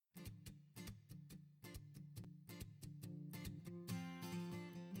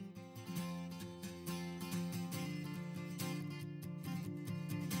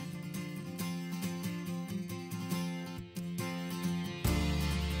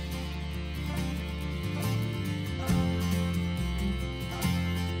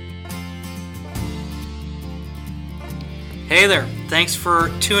Hey there, thanks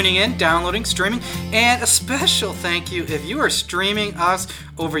for tuning in, downloading, streaming, and a special thank you if you are streaming us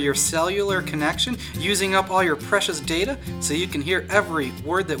over your cellular connection, using up all your precious data so you can hear every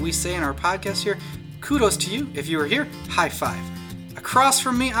word that we say in our podcast here. Kudos to you. If you are here, high five. Across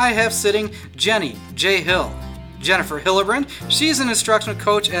from me, I have sitting Jenny J. Hill, Jennifer Hillebrand. She's an instructional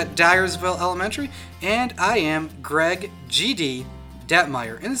coach at Dyersville Elementary, and I am Greg G.D.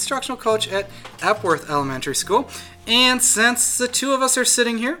 Detmeyer, an instructional coach at Epworth Elementary School. And since the two of us are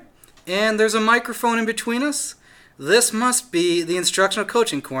sitting here, and there's a microphone in between us, this must be the Instructional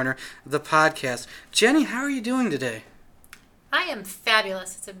Coaching Corner, the podcast. Jenny, how are you doing today? I am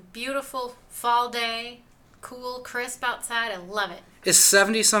fabulous. It's a beautiful fall day, cool, crisp outside. I love it. It's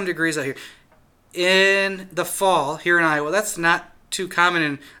 70-some degrees out here. In the fall, here in Iowa, that's not too common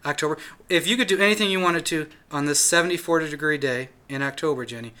in October. If you could do anything you wanted to on this 74-degree day in October,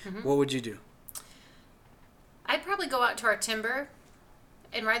 Jenny, what would you do? I'd probably go out to our timber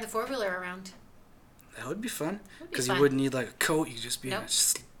and ride the four-wheeler around. That would be fun, because you wouldn't need like a coat. You could just be in a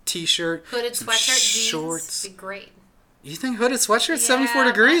t-shirt, hooded sweatshirt, shorts. Jeans, be great. You think hooded sweatshirt, 74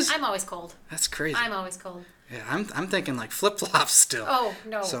 degrees? I'm always cold. That's crazy. I'm always cold. Yeah, I'm thinking like flip-flops still. Oh,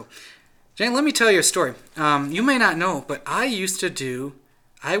 no. So, Jane, let me tell you a story. You may not know, but I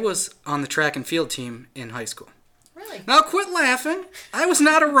was on the track and field team in high school. Really? Now quit laughing. I was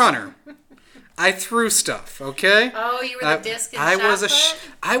not a runner. I threw stuff, okay? Oh, you were the disc and shot put?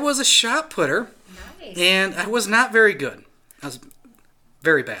 I was a shot putter. Nice. And I was not very good. I was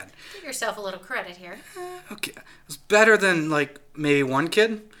very bad. Give yourself a little credit here. Okay. I was better than like maybe one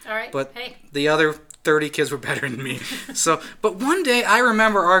kid. All right. But hey. The other 30 kids were better than me. But one day I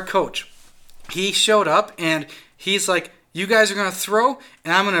remember our coach. He showed up and he's like, "You guys are going to throw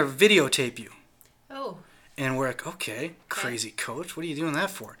and I'm going to videotape you." Oh. And we're like, "Okay, crazy coach. What are you doing that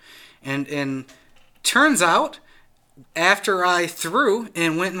for?" And turns out, after I threw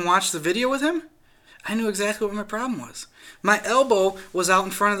and went and watched the video with him, I knew exactly what my problem was. My elbow was out in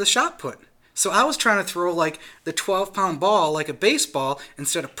front of the shot put. So I was trying to throw like the 12-pound ball like a baseball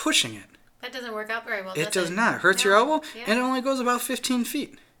instead of pushing it. That doesn't work out very well, It does not. It hurts your elbow, and it only goes about 15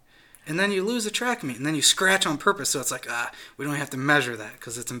 feet. And then you lose the track meet, and then you scratch on purpose. So it's like, we don't have to measure that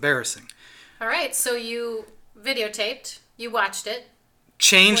because it's embarrassing. All right, so you videotaped, you watched it.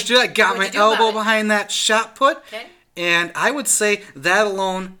 Changed it. I got my elbow behind that shot put. Okay. And I would say that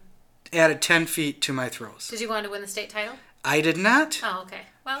alone added 10 feet to my throws. Did you want to win the state title? I did not. Oh, okay.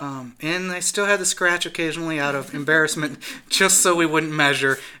 Well. And I still had to scratch occasionally out of embarrassment just so we wouldn't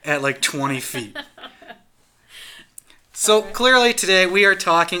measure at like 20 feet. So clearly today we are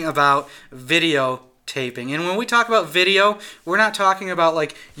talking about videotaping. And when we talk about video, we're not talking about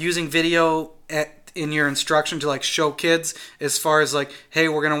like using video in your instruction to like show kids as far as like, hey,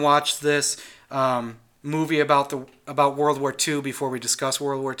 we're going to watch this movie about World War II before we discuss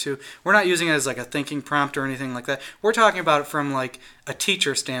World War II. We're not using it as like a thinking prompt or anything like that. We're talking about it from like a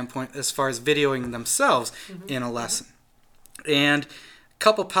teacher standpoint as far as videoing themselves in a lesson. And a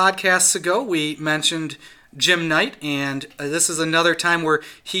couple podcasts ago, we mentioned Jim Knight, and this is another time where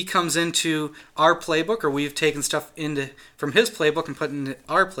he comes into our playbook, or we've taken stuff from his playbook and put into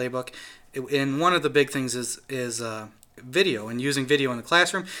our playbook. And one of the big things is video and using video in the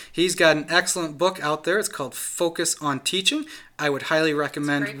classroom. He's got an excellent book out there. It's called Focus on Teaching. I would highly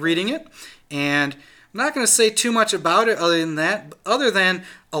recommend reading it. And I'm not going to say too much about it other than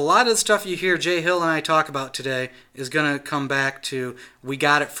a lot of the stuff you hear Jay Hill and I talk about today is going to come back to we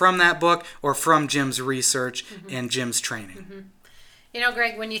got it from that book or from Jim's research and Jim's training. You know,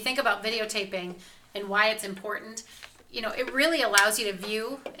 Greg, when you think about videotaping and why it's important, you know, it really allows you to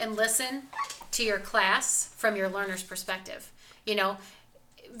view and listen to your class from your learner's perspective. You know,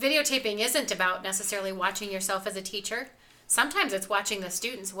 videotaping isn't about necessarily watching yourself as a teacher. Sometimes it's watching the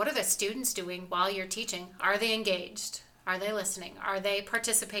students. What are the students doing while you're teaching? Are they engaged? Are they listening? Are they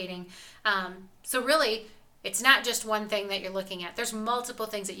participating? So really, it's not just one thing that you're looking at. There's multiple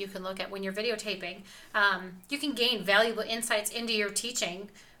things that you can look at when you're videotaping. You can gain valuable insights into your teaching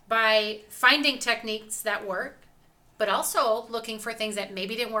by finding techniques that work, but also looking for things that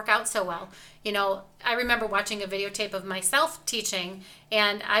maybe didn't work out so well. You know, I remember watching a videotape of myself teaching,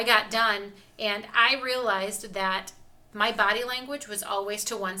 and I got done, and I realized that my body language was always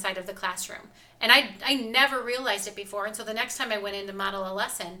to one side of the classroom. And I never realized it before, and so the next time I went in to model a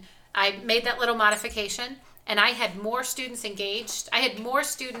lesson, I made that little modification, and I had more students engaged. I had more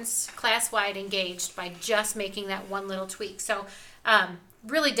students class-wide engaged by just making that one little tweak. So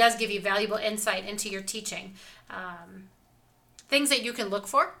really does give you valuable insight into your teaching. Things that you can look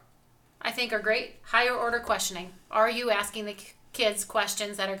for, I think, are great. Higher order questioning. Are you asking kids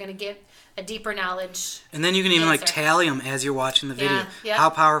questions that are going to give a deeper knowledge. And then you can even like answer. tally them as you're watching the video. Yeah. How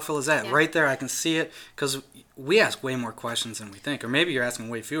powerful is that? Yeah. Right there, I can see it, because we ask way more questions than we think. Or maybe you're asking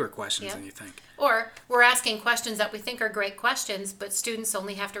way fewer questions Yeah. than you think. Or we're asking questions that we think are great questions, but students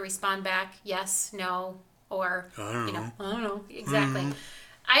only have to respond back yes, no, or I don't know. I don't know. Exactly.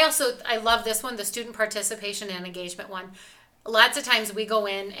 I love this one, the student participation and engagement one. Lots of times we go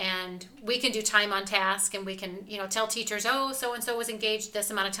in and we can do time on task, and we can, tell teachers, oh, so and so was engaged this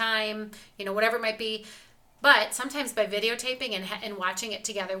amount of time, whatever it might be. But sometimes by videotaping and watching it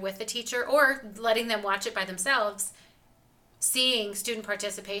together with the teacher, or letting them watch it by themselves, seeing student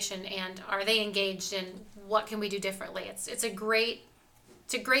participation and are they engaged, and what can we do differently. It's a great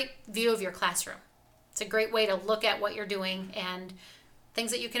view of your classroom. It's a great way to look at what you're doing and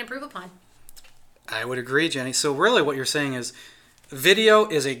things that you can improve upon. I would agree, Jenny. So really what you're saying is video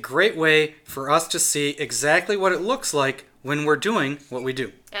is a great way for us to see exactly what it looks like when we're doing what we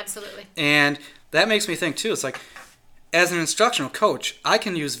do. Absolutely. And that makes me think too, it's like, as an instructional coach, I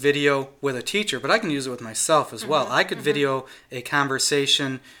can use video with a teacher, but I can use it with myself as well. I could video a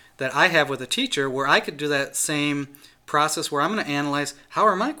conversation that I have with a teacher, where I could do that same process where I'm going to analyze, how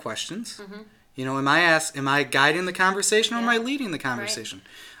are my questions? Am I guiding the conversation, or am I leading the conversation?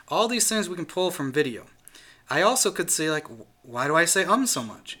 All these things we can pull from video. I also could say, like, why do I say so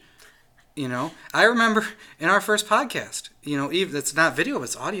much? I remember in our first podcast, even it's not video, but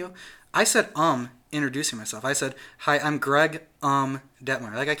it's audio, I said introducing myself. I said, hi, I'm Greg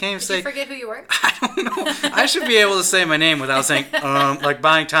Detmer. Like, I can't even Did say... you forget who you were? I don't know. I should be able to say my name without saying, like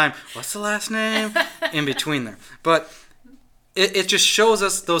buying time. What's the last name? In between there. But it just shows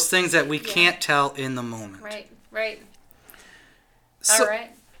us those things that we can't tell in the moment. Right. So, All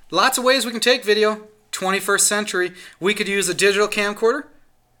right. lots of ways we can take video. 21st century, we could use a digital camcorder,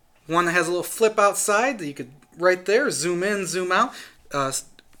 one that has a little flip outside that you could, right there, zoom in, zoom out.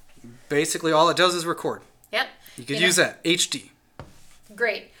 Basically, all it does is record. Yep. You could use that, HD.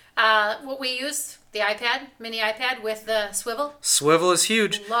 Great. What we use, the iPad, mini iPad with the swivel. Swivel is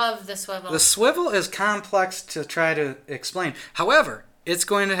huge. Love the swivel. The swivel is complex to try to explain. However, it's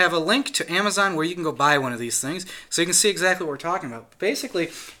going to have a link to Amazon where you can go buy one of these things, so you can see exactly what we're talking about. Basically,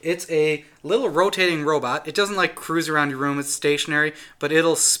 it's a little rotating robot. It doesn't like cruise around your room. It's stationary, but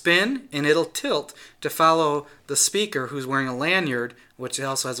it'll spin and it'll tilt to follow the speaker, who's wearing a lanyard, which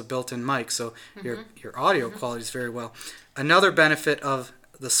also has a built-in mic, so your audio quality is very well. Another benefit of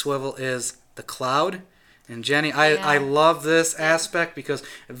the swivel is the cloud. And Jenny, I love this aspect, because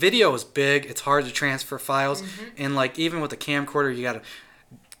video is big. It's hard to transfer files. And like, even with a camcorder, you got to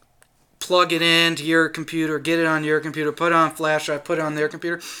plug it into your computer, get it on your computer, put it on flash drive, put it on their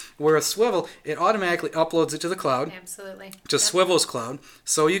computer. Where a swivel, it automatically uploads it to the cloud. Absolutely. To Swivel's cloud.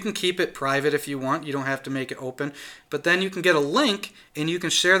 So you can keep it private if you want. You don't have to make it open. But then you can get a link, and you can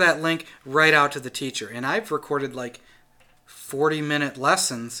share that link right out to the teacher. And I've recorded like 40-minute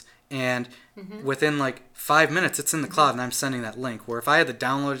lessons, and within like 5 minutes, it's in the cloud, and I'm sending that link. Where if I had to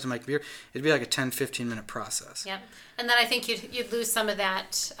download it to my computer, it'd be like a 10-15 minute process. Yep. And then I think you'd lose some of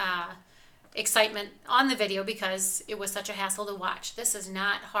that excitement on the video, because it was such a hassle to watch. This is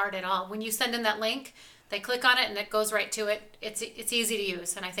not hard at all. When you send in that link, they click on it and it goes right to it. It's easy to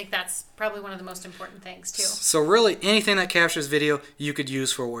use, and I think that's probably one of the most important things too. So really, anything that captures video, you could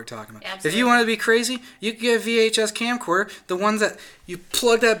use for what we're talking about. Absolutely. If you want to be crazy, you could get a VHS camcorder, the ones that you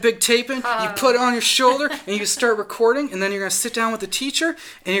plug that big tape in, you put it on your shoulder, and you start recording, and then you're going to sit down with the teacher,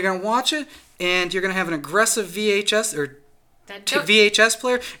 and you're going to watch it, and you're going to have an aggressive VHS or VHS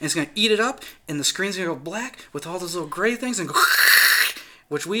player, and it's going to eat it up, and the screen's going to go black with all those little gray things, and go...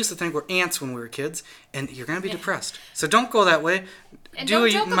 which we used to think were ants when we were kids, and you're going to be depressed. So don't go that way. And do don't a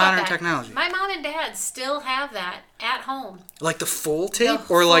joke about modern that. technology. My mom and dad still have that at home. Like the full tape,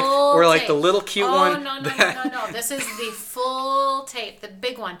 The or like full tape. the little cute one. No. This is the full tape, the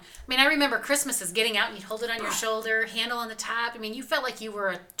big one. I mean, I remember Christmases, getting out and you'd hold it on your shoulder, handle on the top. I mean, you felt like you were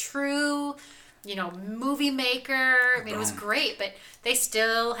a true, movie maker. I mean, it was great, but they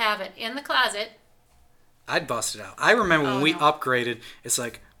still have it in the closet. I'd bust it out. I remember when we upgraded, it's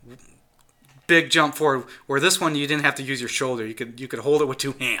like big jump forward, where this one you didn't have to use your shoulder. You could hold it with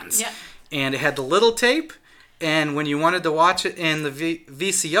two hands. Yeah. And it had the little tape, and when you wanted to watch it in the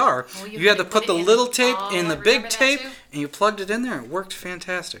VCR, you had to put the little tape in the big tape, and you plugged it in there. It worked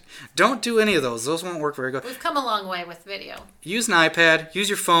fantastic. Don't do any of those. Those won't work very good. We've come a long way with video. Use an iPad, use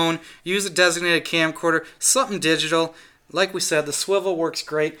your phone, use a designated camcorder, something digital. Like we said, the swivel works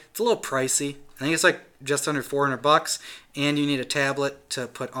great. It's a little pricey. I think it's like just under $400, and you need a tablet to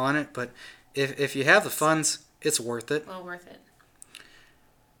put on it. But if you have the funds, it's worth it. Well worth it.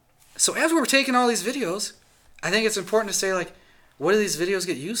 So as we're taking all these videos, I think it's important to say, like, what do these videos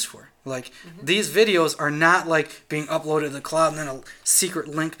get used for? Like, these videos are not like being uploaded to the cloud and then a secret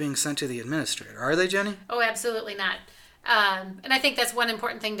link being sent to the administrator. Are they, Jenny? Oh, absolutely not. And I think that's one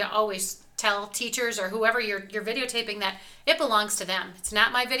important thing to always tell teachers or whoever you're videotaping, that it belongs to them. It's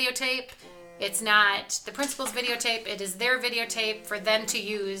not my videotape. It's not the principal's videotape. It is their videotape for them to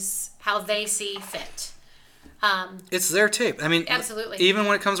use how they see fit. It's their tape. I mean, Absolutely. Even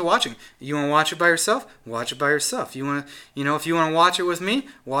when it comes to watching, you want to watch it by yourself, watch it by yourself. You want to, if you want to watch it with me,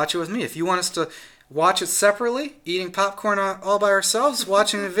 watch it with me. If you want us to watch it separately, eating popcorn all by ourselves,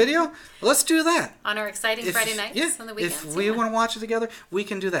 watching the video, let's do that. On our exciting Friday nights on the weekends. If we want to watch it together, we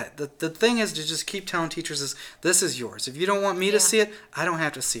can do that. The thing is to just keep telling teachers is this is yours. If you don't want me to see it, I don't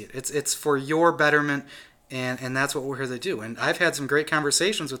have to see it. It's for your betterment. And that's what we're here to do. And I've had some great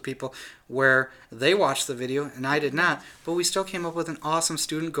conversations with people where they watched the video and I did not, but we still came up with an awesome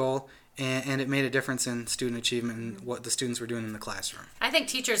student goal, and it made a difference in student achievement and what the students were doing in the classroom. I think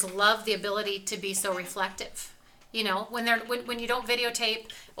teachers love the ability to be so reflective. When you don't videotape,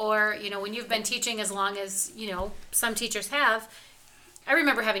 or when you've been teaching as long as some teachers have. I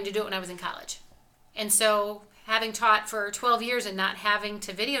remember having to do it when I was in college, and so having taught for 12 years and not having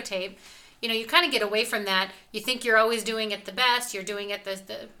to videotape. You kind of get away from that. You think you're always doing it the best. You're doing it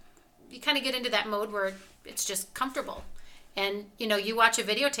you kind of get into that mode where it's just comfortable. And, you watch a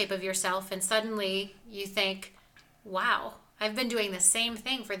videotape of yourself and suddenly you think, wow, I've been doing the same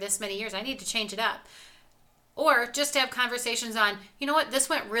thing for this many years. I need to change it up. Or just to have conversations on, this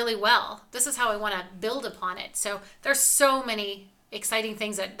went really well. This is how I want to build upon it. So there's so many exciting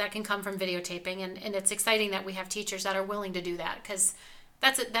things that can come from videotaping. And it's exciting that we have teachers that are willing to do that, because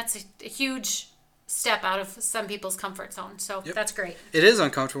that's a huge step out of some people's comfort zone. So That's great. It is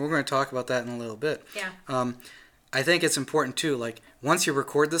uncomfortable. We're going to talk about that in a little bit. Yeah. I think it's important too. Like, once you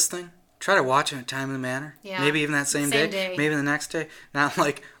record this thing, try to watch it in a timely manner. Yeah. Maybe even that same day. Maybe the next day. Not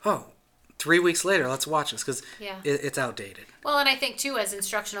like, 3 weeks later, let's watch this, because it's outdated. Well, and I think too, as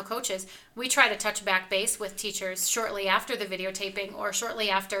instructional coaches, we try to touch back base with teachers shortly after the videotaping, or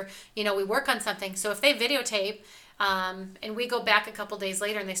shortly after we work on something. So if they videotape. And we go back a couple days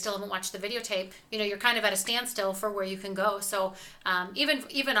later and they still haven't watched the videotape, you're kind of at a standstill for where you can go. So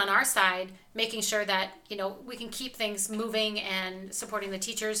even on our side, making sure that, we can keep things moving and supporting the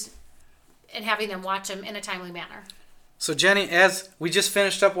teachers and having them watch them in a timely manner. So Jenny, as we just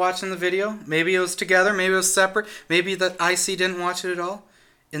finished up watching the video, maybe it was together, maybe it was separate, maybe the IC didn't watch it at all,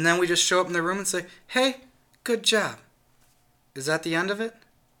 and then we just show up in the room and say, hey, good job. Is that the end of it?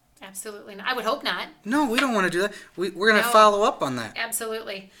 Absolutely not. I would hope not. No, we don't want to do that. We're going to follow up on that.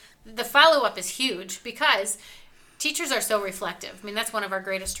 Absolutely. The follow-up is huge because teachers are so reflective. I mean, that's one of our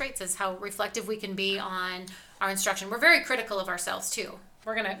greatest traits, is how reflective we can be on our instruction. We're very critical of ourselves too.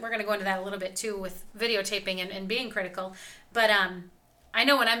 We're gonna go into that a little bit too with videotaping and being critical. But I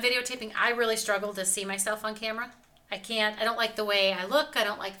know when I'm videotaping, I really struggle to see myself on camera. I don't like the way I look. I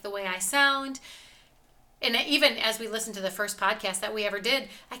don't like the way I sound. And even as we listened to the first podcast that we ever did,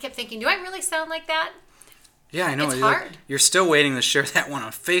 I kept thinking, do I really sound like that? Yeah, I know. It's hard. You're still waiting to share that one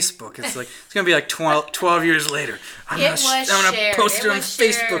on Facebook. It's like it's going to be like 12 years later. I'm going to post it on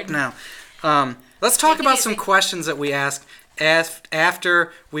Facebook now. Let's talk about some questions that we asked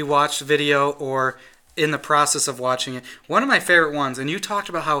after we watched video or in the process of watching it. One of my favorite ones, and you talked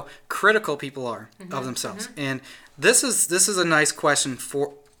about how critical people are of themselves. And this is a nice question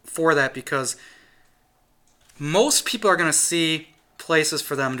for that, because most people are going to see places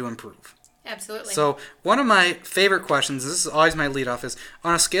for them to improve. Absolutely. So one of my favorite questions, this is always my lead off, is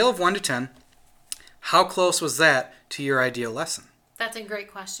on a scale of 1 to 10, how close was that to your ideal lesson? That's a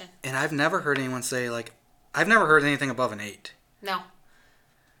great question. And I've never heard anyone say, I've never heard anything above an 8. No.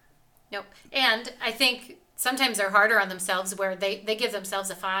 Nope. And I think sometimes they're harder on themselves, where they give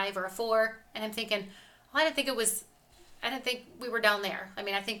themselves a 5 or a 4, and I'm thinking, well, I didn't think we were down there. I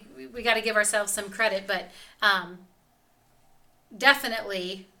mean, I think we got to give ourselves some credit, but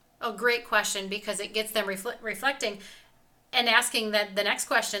definitely a great question, because it gets them reflecting and asking the next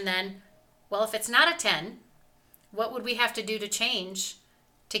question then, well, if it's not a 10, what would we have to do to change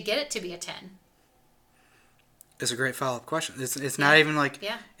to get it to be a 10? It's a great follow-up question. It's not even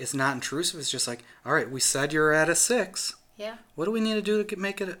it's not intrusive. It's just like, all right, we said you're at a 6. Yeah. What do we need to do to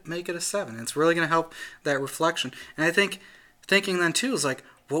make it a 7? It's really going to help that reflection. And I think thinking then too is like,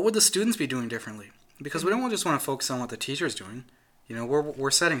 what would the students be doing differently? Because we don't just want to focus on what the teacher's doing.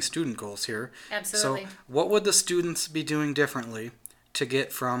 We're setting student goals here. Absolutely. So what would the students be doing differently to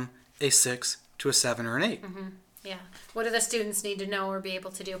get from a 6 to a 7 or an 8? Mm-hmm. Yeah. What do the students need to know or be able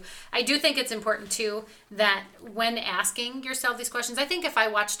to do? I do think it's important too that when asking yourself these questions, I think if I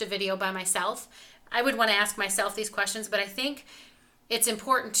watched a video by myself, I would want to ask myself these questions, but I think it's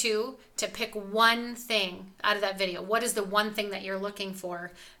important too to pick one thing out of that video. What is the one thing that you're looking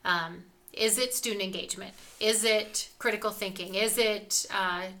for? Is it student engagement? Is it critical thinking? Is it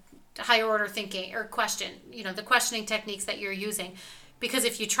higher order thinking or question? The questioning techniques that you're using. Because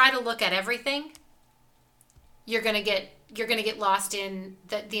if you try to look at everything, you're gonna get lost in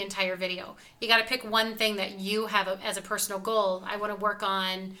the entire video. You got to pick one thing that you have as a personal goal. I want to work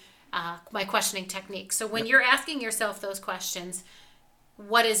on my questioning technique. So when you're asking yourself those questions,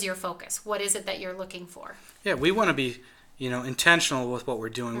 what is your focus? What is it that you're looking for? Yeah, we want to be, intentional with what we're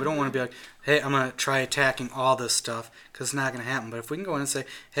doing. We don't want to be like, hey, I'm going to try attacking all this stuff, because it's not going to happen. But if we can go in and say,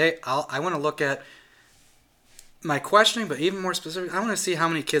 hey, I want to look at my questioning, but even more specific, I want to see how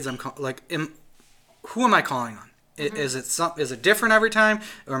many kids who am I calling on? Is it different every time,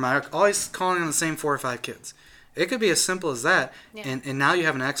 or am I always calling on the same 4 or 5 kids? It could be as simple as that, and now you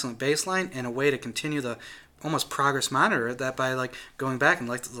have an excellent baseline and a way to continue the almost progress monitor that by going back and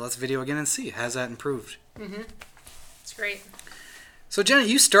let's video again and see, has that improved? It's great. So Jenny,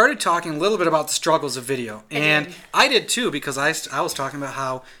 you started talking a little bit about the struggles of video, and I did too, because I was talking about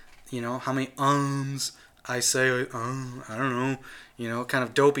how how many I say, I don't know, kind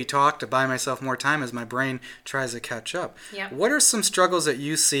of dopey talk to buy myself more time as my brain tries to catch up. Yep. What are some struggles that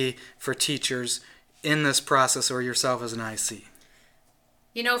you see for teachers in this process, or yourself as an IC?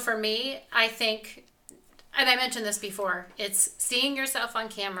 For me, I think, and I mentioned this before, it's seeing yourself on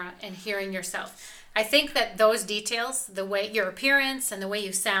camera and hearing yourself. I think that those details, the way your appearance and the way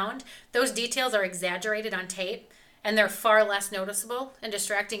you sound, those details are exaggerated on tape, and they're far less noticeable and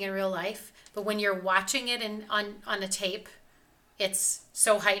distracting in real life. But when you're watching it on a tape, it's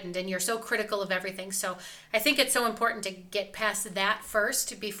so heightened and you're so critical of everything. So I think it's so important to get past that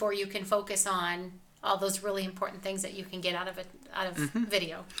first before you can focus on all those really important things that you can get out of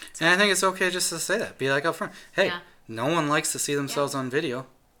video. So, and I think it's okay just to say that. Be like up front, hey, no one likes to see themselves on video.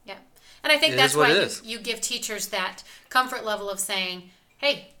 Yeah. And I think that's why you give teachers that comfort level of saying,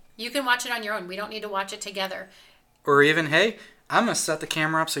 hey, you can watch it on your own. We don't need to watch it together. Or even, hey, I'm going to set the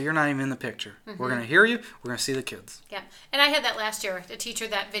camera up so you're not even in the picture. We're going to hear you. We're going to see the kids. Yeah. And I had that last year. A teacher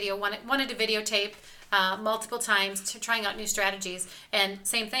that wanted to videotape multiple times to trying out new strategies. And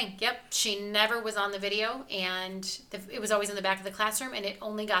same thing. Yep. She never was on the video, and it was always in the back of the classroom, and it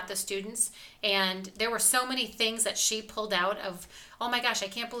only got the students. And there were so many things that she pulled out of, oh my gosh, I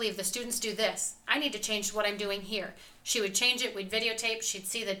can't believe the students do this. I need to change what I'm doing here. She would change it. We'd videotape. She'd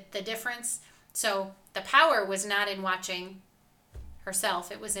see the difference. So the power was not in watching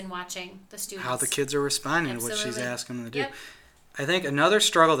herself. It was in watching the students. How the kids are responding to what she's asking them to do. Yep. I think another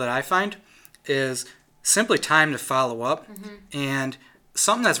struggle that I find is simply time to follow up. And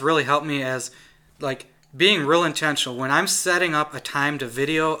something that's really helped me as being real intentional. When I'm setting up a time to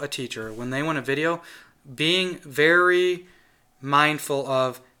video a teacher, when they want a video, being very mindful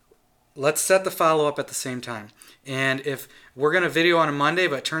of, let's set the follow-up at the same time. And if we're going to video on a Monday,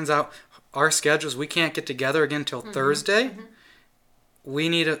 but it turns out our schedules, we can't get together again until Thursday, we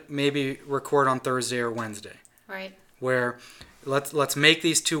need to maybe record on Thursday or Wednesday. Right. Where let's make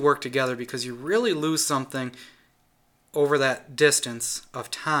these two work together, because you really lose something over that distance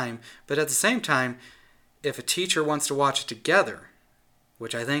of time. But at the same time, if a teacher wants to watch it together,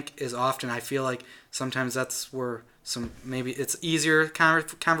 which I think is often, I feel like sometimes that's where maybe it's easier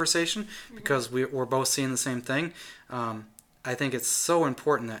conversation because we're both seeing the same thing. I think it's so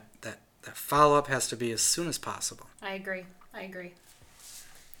important that follow-up has to be as soon as possible. I agree.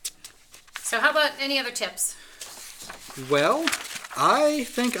 So how about any other tips? Well, I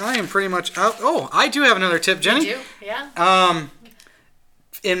think I am pretty much out. Oh, I do have another tip, Jenny. You do? Yeah.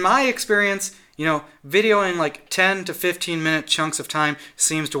 In my experience, videoing 10 to 15 minute chunks of time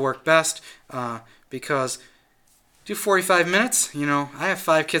seems to work best, because do 45 minutes. I have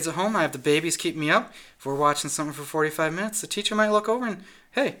 5 kids at home. I have the babies keep me up. If we're watching something for 45 minutes, the teacher might look over and,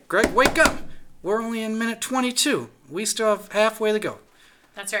 hey, Greg, wake up. We're only in minute 22. We still have halfway to go.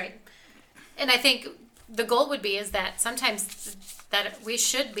 That's right. And I think the goal would be is that sometimes that we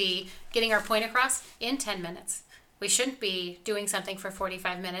should be getting our point across in 10 minutes. We shouldn't be doing something for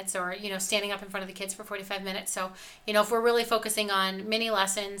 45 minutes or, standing up in front of the kids for 45 minutes. So, if we're really focusing on mini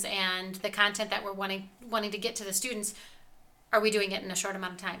lessons and the content that we're wanting to get to the students, are we doing it in a short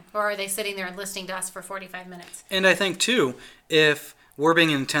amount of time? Or are they sitting there and listening to us for 45 minutes? And I think, too, if we're being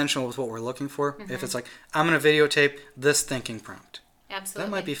intentional with what we're looking for, if it's I'm going to videotape this thinking prompt. Absolutely.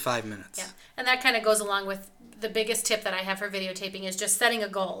 That might be 5 minutes. Yeah. And that kind of goes along with the biggest tip that I have for videotaping is just setting a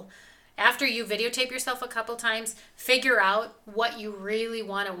goal. After you videotape yourself a couple times, figure out what you really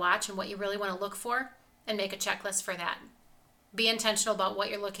want to watch and what you really want to look for and make a checklist for that. Be intentional about what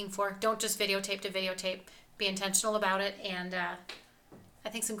you're looking for. Don't just videotape to videotape. Be intentional about it and I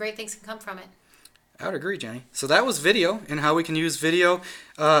think some great things can come from it. I would agree, Jenny. So that was video and how we can use video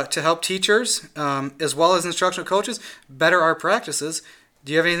to help teachers as well as instructional coaches better our practices.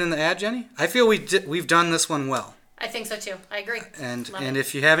 Do you have anything to add, Jenny? I feel we've done this one well. I think so too. I agree. And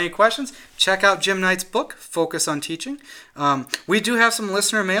if you have any questions, check out Jim Knight's book, Focus on Teaching. We do have some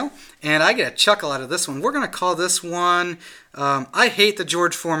listener mail, and I get a chuckle out of this one. We're going to call this one, I Hate the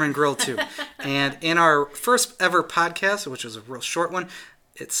George Foreman Grill Too. And in our first ever podcast, which was a real short one,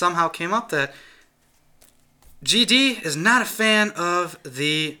 it somehow came up that GD is not a fan of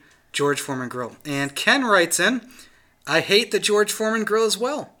the George Foreman Grill. And Ken writes in, I hate the George Foreman Grill as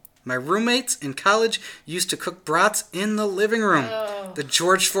well. My roommates in college used to cook brats in the living room. Oh, the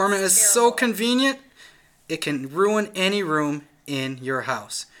George Foreman is so convenient, it can ruin any room in your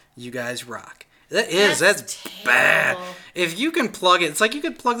house. You guys rock. That's bad. If you can plug it, it's like you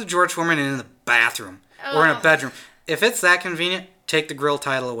could plug the George Foreman in the bathroom or in a bedroom. If it's that convenient, take the grill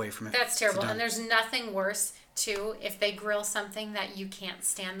title away from it. That's terrible. And there's nothing worse, too, if they grill something that you can't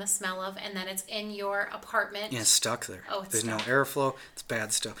stand the smell of and then it's in your apartment. Yeah, it's stuck there. Oh, it's There's stuck. no airflow. It's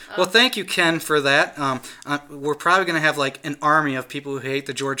bad stuff. Well, thank you, Ken, for that. We're probably going to have like an army of people who hate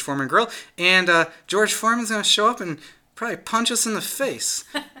the George Foreman Grill. And George Foreman's going to show up and probably punch us in the face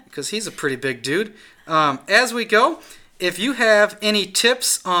because he's a pretty big dude. As we go, if you have any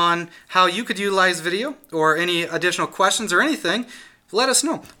tips on how you could utilize video or any additional questions or anything, let us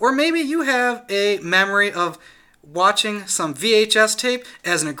know. Or maybe you have a memory of watching some VHS tape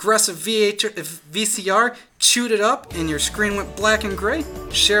as an aggressive VCR chewed it up and your screen went black and gray.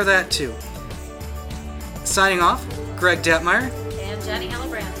 Share that too. Signing off, Greg Detmeyer. And Jenny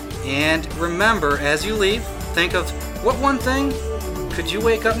Hillebrand. And remember, as you leave, think of what one thing could you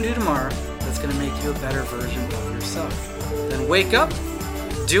wake up and do tomorrow that's going to make you a better version of yourself. Then wake up,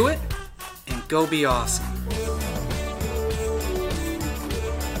 do it, and go be awesome.